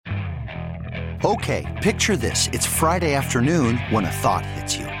Okay, picture this. It's Friday afternoon when a thought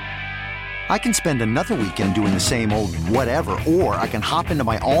hits you. I can spend another weekend doing the same old whatever, or I can hop into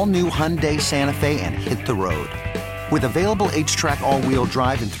my all-new Hyundai Santa Fe and hit the road. With available H-Track all-wheel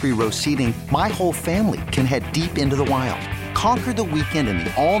drive and 3-row seating, my whole family can head deep into the wild. Conquer the weekend in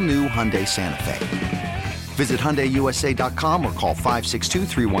the all-new Hyundai Santa Fe. Visit HyundaiUSA.com or call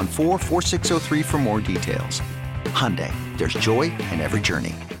 562-314-4603 for more details. Hyundai, there's joy in every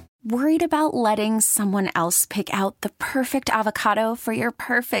journey. Worried about letting someone else pick out the perfect avocado for your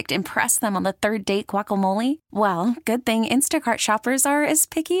perfect impress them on the third date guacamole? Well, good thing Instacart shoppers are as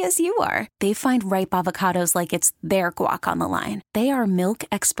picky as you are. They find ripe avocados like it's their guac on the line. They are milk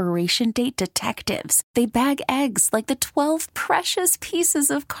expiration date detectives. They bag eggs like the 12 precious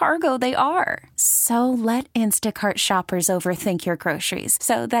pieces of cargo they are. So let Instacart shoppers overthink your groceries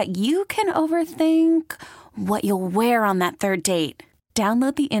so that you can overthink what you'll wear on that third date.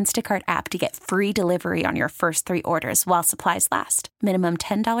 Download the Instacart app to get free delivery on your first 3 orders while supplies last. Minimum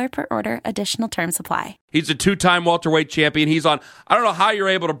 $10 per order. Additional terms apply. He's a 2-time welterweight champion. He's on, I don't know how you're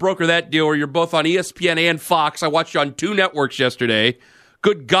able to broker that deal where you're both on ESPN and Fox. I watched you on 2 networks yesterday.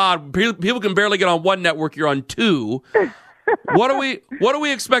 Good God, people can barely get on 1 network. You're on 2. What are we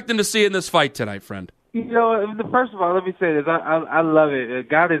expecting to see in this fight tonight, friend? You know, first of all, let me say this. I love it.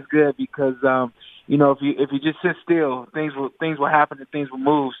 God is good because you know, if you just sit still, things will happen and things will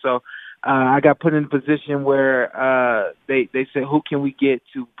move. So I got put in a position where they said, who can we get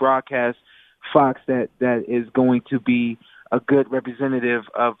to broadcast Fox that is going to be a good representative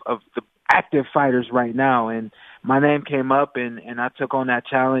of the active fighters right now? And my name came up, and I took on that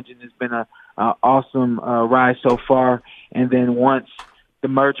challenge, and it's been a awesome ride so far. And then once the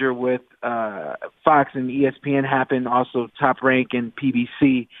merger with Fox and ESPN happened, also Top Rank and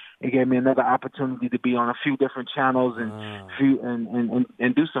PBC, it gave me another opportunity to be on a few different channels and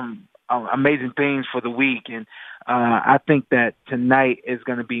do some amazing things for the week. And I think that tonight is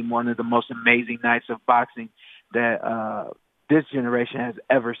going to be one of the most amazing nights of boxing that this generation has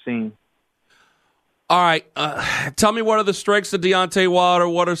ever seen. All right, tell me, what are the strengths of Deontay Wilder?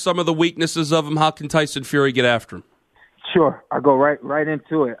 What are some of the weaknesses of him? How can Tyson Fury get after him? Sure, I'll go right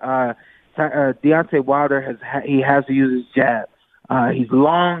into it. Deontay Wilder has to use his jab. He's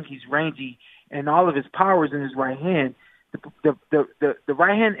long, he's rangy, and all of his power is in his right hand. The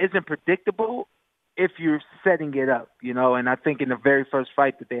right hand isn't predictable if you're setting it up, you know. And I think in the very first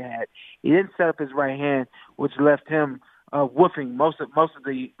fight that they had, he didn't set up his right hand, which left him woofing most of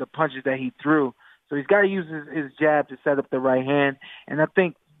the punches that he threw. So he's got to use his jab to set up the right hand. And I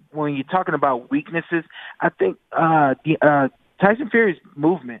think when you're talking about weaknesses, I think Tyson Fury's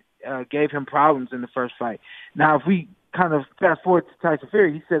movement gave him problems in the first fight. Now, if we kind of fast forward to Tyson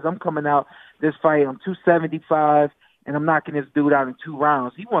Fury, he says, I'm coming out this fight, I'm 275, and I'm knocking this dude out in 2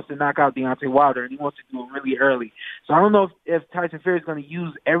 rounds. He wants to knock out Deontay Wilder, and he wants to do it really early. So I don't know if Tyson Fury is going to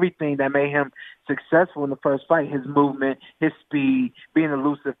use everything that made him successful in the first fight, his movement, his speed, being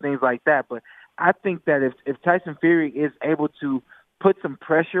elusive, things like that. But I think that if Tyson Fury is able to put some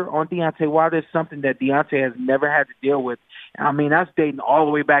pressure on Deontay Wilder, it's something that Deontay has never had to deal with. I mean, that's dating all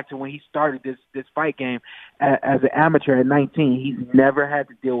the way back to when he started this fight game as an amateur at 19. He's never had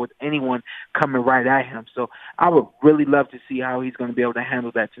to deal with anyone coming right at him. So I would really love to see how he's going to be able to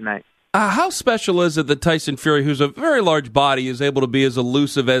handle that tonight. How special is it that Tyson Fury, who's a very large body, is able to be as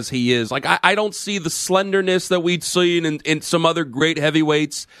elusive as he is? Like, I don't see the slenderness that we'd seen in some other great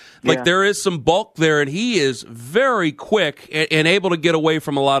heavyweights. Like, there is some bulk there, and he is very quick and able to get away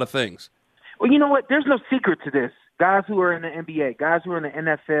from a lot of things. Well, you know what? There's no secret to this. Guys who are in the NBA, guys who are in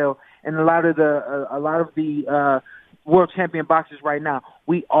the NFL, and a lot of the world champion boxers right now,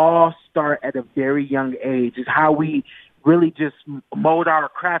 we all start at a very young age. It's how we really just mold our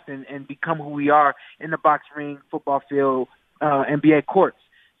craft and become who we are in the box ring, football field, NBA courts.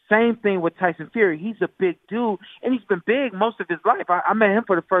 Same thing with Tyson Fury. He's a big dude, and he's been big most of his life. I met him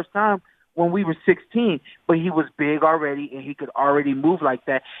for the first time when we were 16, but he was big already, and he could already move like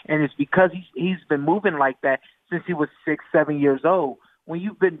that. And it's because he's been moving like that since he was 6, 7 years old. When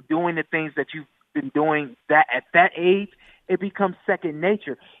you've been doing the things that you've been doing that at that age, it becomes second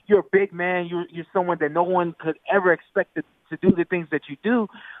nature. You're a big man. You're someone that no one could ever expect to do the things that you do,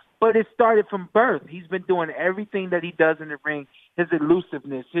 but it started from birth. He's been doing everything that he does in the ring, his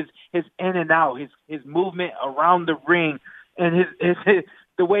elusiveness, his in and out, his movement around the ring, and his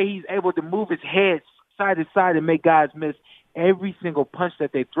the way he's able to move his head side to side and make guys miss every single punch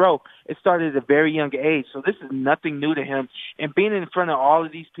that they throw. It started at a very young age, so this is nothing new to him. And being in front of all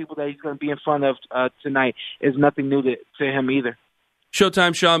of these people that he's going to be in front of tonight is nothing new to him either.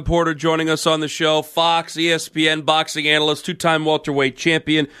 Showtime Shawn Porter joining us on the show. Fox, ESPN boxing analyst, two-time welterweight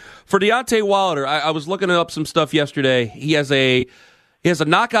champion. For Deontay Wilder, I was looking up some stuff yesterday. He has a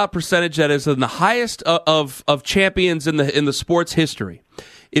knockout percentage that is in the highest of champions in the sport's history.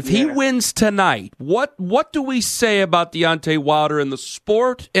 If he wins tonight, what do we say about Deontay Wilder in the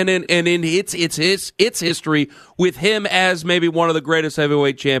sport and in its history with him as maybe one of the greatest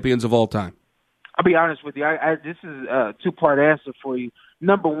heavyweight champions of all time? I'll be honest with you. This is a two-part answer for you.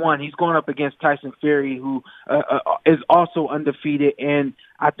 Number one, he's going up against Tyson Fury, who is also undefeated. And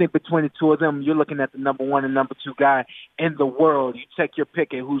I think between the two of them, you're looking at the number one and number two guy in the world. You take your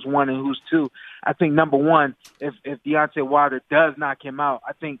pick at who's one and who's two. I think number one, if Deontay Wilder does knock him out,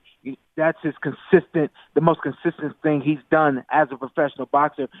 I think that's the most consistent thing he's done as a professional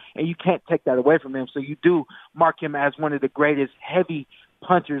boxer. And you can't take that away from him. So you do mark him as one of the greatest heavy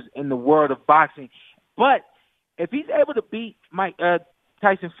punchers in the world of boxing. But if he's able to beat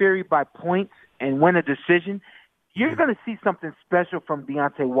Tyson Fury by points and win a decision, you're going to see something special from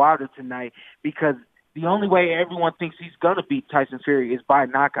Deontay Wilder tonight, because the only way everyone thinks he's going to beat Tyson Fury is by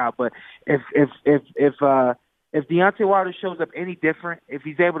knockout. But if Deontay Wilder shows up any different, if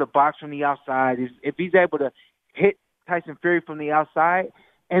he's able to box from the outside, if he's able to hit Tyson Fury from the outside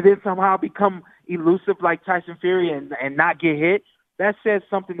and then somehow become elusive like Tyson Fury and not get hit, that says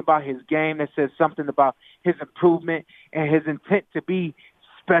something about his game. That says something about his improvement and his intent to be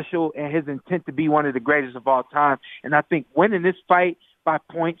special and his intent to be one of the greatest of all time. And I think winning this fight by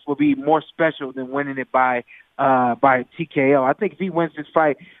points will be more special than winning it by TKO. I think if he wins this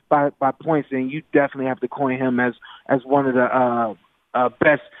fight by points, then you definitely have to coin him as one of the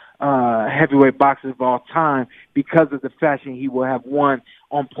best heavyweight boxers of all time, because of the fashion he will have won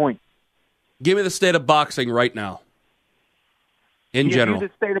on points. Give me the state of boxing right now. In general. The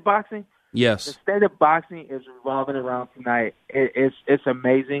state of boxing? Yes. The state of boxing is revolving around tonight. It's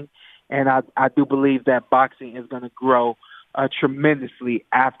amazing, and I do believe that boxing is going to grow tremendously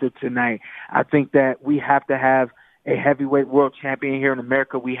after tonight. I think that we have to have a heavyweight world champion here in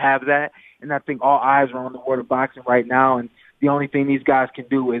America. We have that, and I think all eyes are on the world of boxing right now, and the only thing these guys can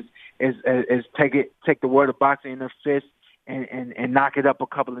do is take the world of boxing in their fist and knock it up a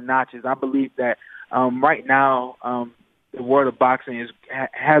couple of notches. I believe that right now the world of boxing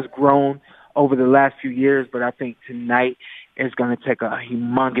has grown over the last few years, but I think tonight is going to take a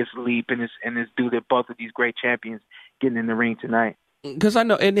humongous leap, and it's due to both of these great champions getting in the ring tonight. Because I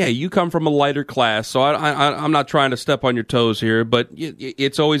know, and yeah, you come from a lighter class, so I'm not trying to step on your toes here, but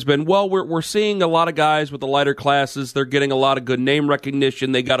it's always been, well, we're seeing a lot of guys with the lighter classes. They're getting a lot of good name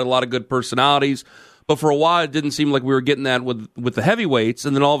recognition. They got a lot of good personalities. But for a while, it didn't seem like we were getting that with the heavyweights,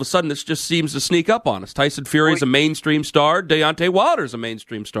 and then all of a sudden, this just seems to sneak up on us. Tyson Fury's a mainstream star. Deontay Wilder's a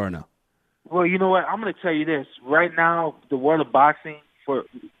mainstream star now. Well, you know what? I'm going to tell you this. Right now, the world of boxing, for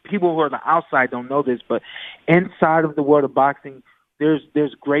people who are on the outside don't know this, but inside of the world of boxing,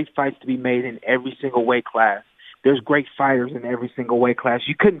 there's great fights to be made in every single weight class. There's great fighters in every single weight class.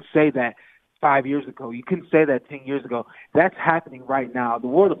 You couldn't say that 5 years ago. You couldn't say that 10 years ago. That's happening right now. The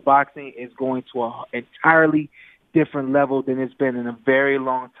world of boxing is going to an entirely different level than it's been in a very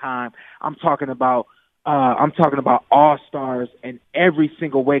long time. I'm talking about all stars in every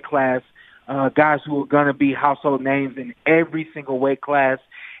single weight class, guys who are going to be household names in every single weight class.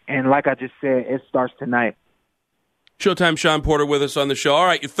 And like I just said, it starts tonight. Showtime Shawn Porter with us on the show. All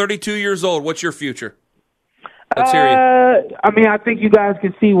right, you're 32 years old. What's your future? Let's hear you. I mean, I think you guys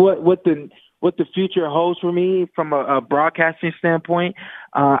can see what the future holds for me from a broadcasting standpoint.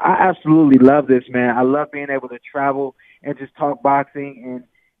 I absolutely love this, man. I love being able to travel and just talk boxing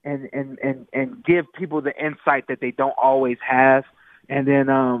and give people the insight that they don't always have. And then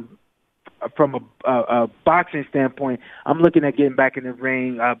from a boxing standpoint, I'm looking at getting back in the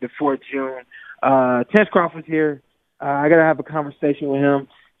ring before June. Terence Crawford's here. I got to have a conversation with him,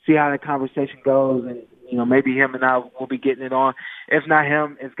 see how the conversation goes, and maybe him and I will be getting it on. If not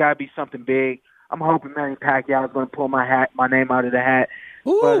him, it's got to be something big. I'm hoping Manny Pacquiao is going to pull my name out of the hat.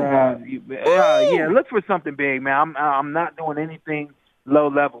 Ooh. But yeah, look for something big, man. I'm not doing anything low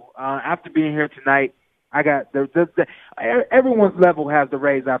level. After being here tonight, I got everyone's level has the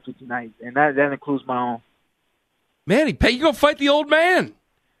raise after tonight, and that includes my own. Manny, you gonna fight the old man?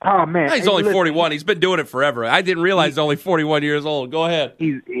 Oh man, he's only 41. He's been doing it forever. I didn't realize he's only 41 years old. Go ahead.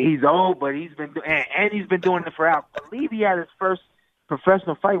 He's old, but he's been doing it forever. I believe he had his first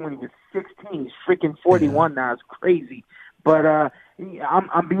professional fight when he was 16. He's freaking 41 now. It's crazy. But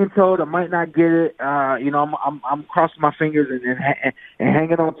I'm being told I might not get it. I'm crossing my fingers and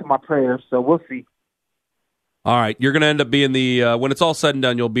hanging on to my prayers. So we'll see. All right, you're going to end up being the when it's all said and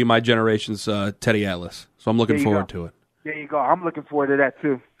done, you'll be my generation's Teddy Atlas. So I'm looking forward to it. There you go. I'm looking forward to that,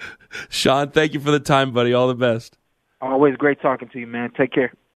 too. Shawn, thank you for the time, buddy. All the best. Always great talking to you, man. Take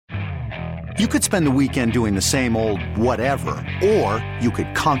care. You could spend the weekend doing the same old whatever, or you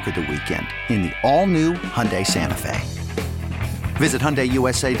could conquer the weekend in the all-new Hyundai Santa Fe. Visit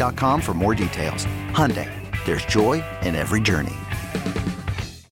HyundaiUSA.com for more details. Hyundai, there's joy in every journey.